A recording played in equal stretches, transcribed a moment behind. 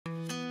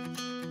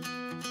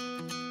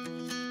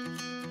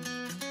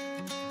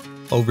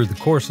Over the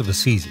course of a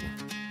season,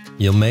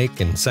 you'll make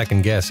and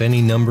second-guess any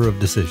number of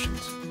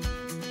decisions.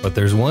 But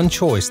there's one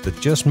choice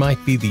that just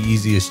might be the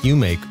easiest you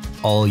make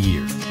all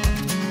year.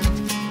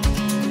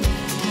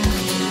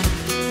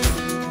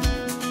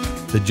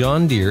 The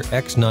John Deere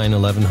X9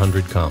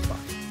 1100 Combine.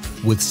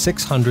 With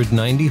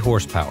 690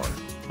 horsepower,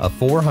 a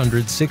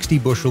 460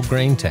 bushel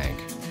grain tank,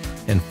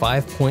 and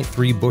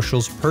 5.3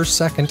 bushels per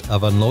second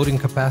of unloading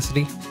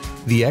capacity,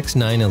 the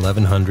X9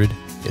 1100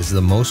 is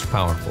the most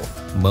powerful,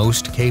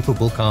 most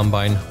capable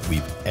combine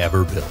we've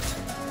ever built.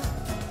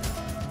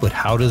 But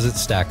how does it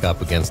stack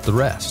up against the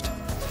rest?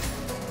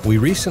 We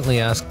recently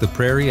asked the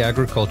Prairie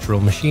Agricultural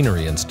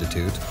Machinery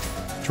Institute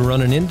to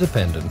run an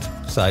independent,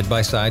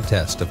 side-by-side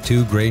test of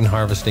two grain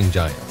harvesting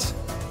giants,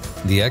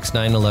 the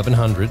X9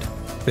 1100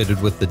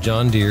 fitted with the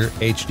John Deere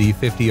HD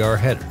 50R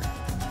header,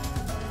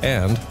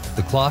 and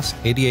the Claas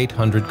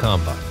 8800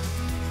 Combine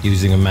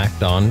using a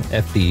MacDon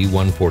FD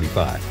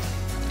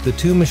 145. The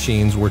two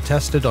machines were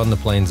tested on the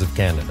plains of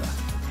Canada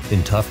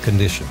in tough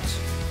conditions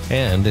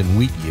and in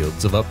wheat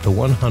yields of up to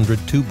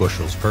 102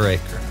 bushels per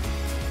acre.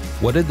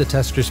 What did the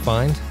testers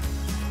find?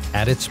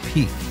 At its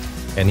peak,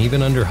 and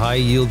even under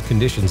high-yield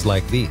conditions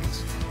like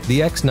these,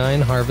 the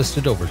X9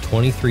 harvested over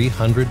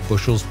 2,300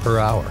 bushels per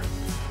hour,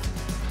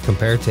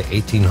 compared to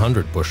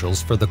 1,800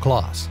 bushels for the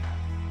Claas.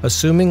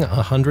 Assuming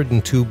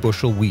 102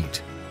 bushel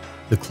wheat,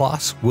 the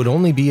Claas would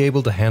only be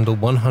able to handle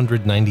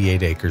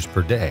 198 acres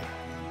per day,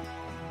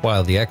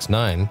 while the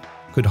X9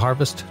 could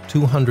harvest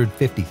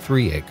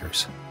 253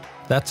 acres.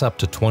 That's up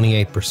to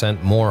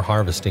 28% more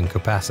harvesting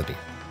capacity,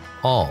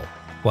 all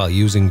while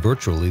using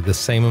virtually the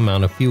same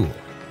amount of fuel.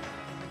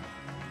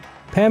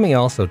 Pammy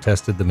also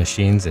tested the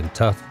machines in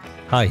tough,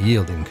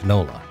 high-yielding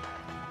canola.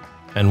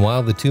 And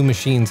while the two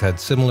machines had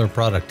similar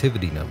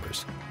productivity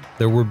numbers,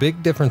 there were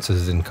big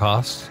differences in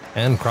costs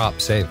and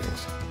crop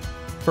savings.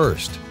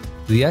 First,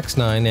 the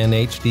X9 and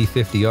HD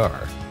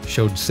 50R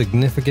showed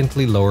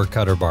significantly lower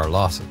cutter bar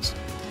losses,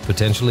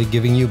 potentially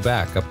giving you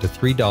back up to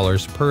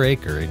 $3 per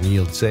acre in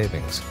yield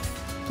savings.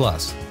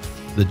 Plus,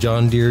 the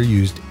John Deere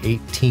used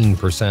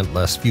 18%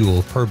 less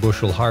fuel per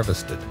bushel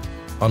harvested.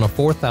 On a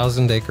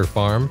 4,000-acre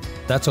farm,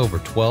 that's over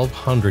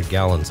 1,200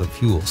 gallons of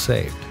fuel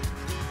saved.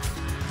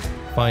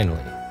 Finally,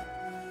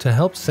 to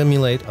help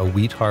simulate a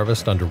wheat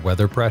harvest under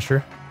weather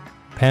pressure,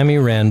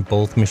 Pammy ran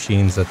both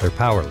machines at their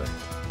power limit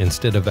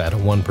instead of at a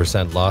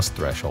 1% loss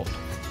threshold.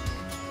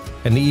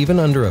 And even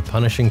under a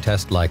punishing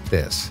test like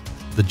this,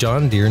 the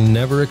John Deere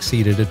never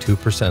exceeded a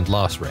 2%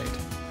 loss rate,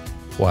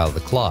 while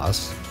the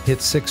Claas hit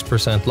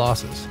 6%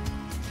 losses.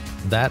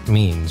 That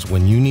means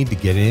when you need to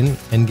get in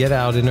and get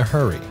out in a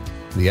hurry,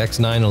 the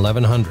X9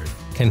 1100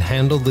 can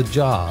handle the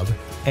job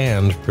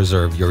and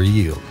preserve your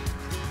yield.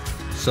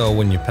 So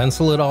when you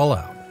pencil it all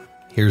out,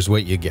 here's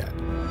what you get.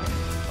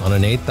 On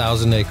an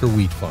 8,000-acre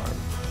wheat farm,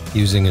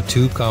 using a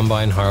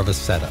 2-combine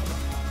harvest setup,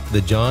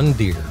 the John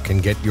Deere can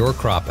get your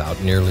crop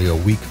out nearly a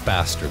week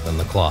faster than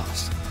the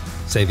Claas,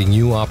 saving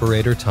you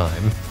operator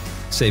time,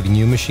 saving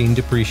you machine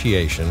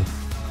depreciation,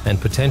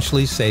 and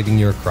potentially saving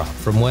your crop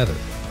from weather.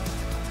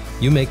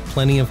 You make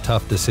plenty of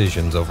tough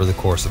decisions over the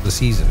course of the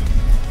season.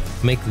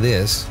 Make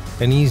this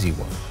an easy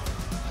one.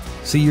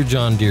 See your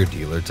John Deere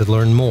dealer to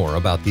learn more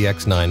about the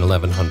X9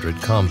 1100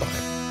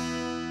 Combine.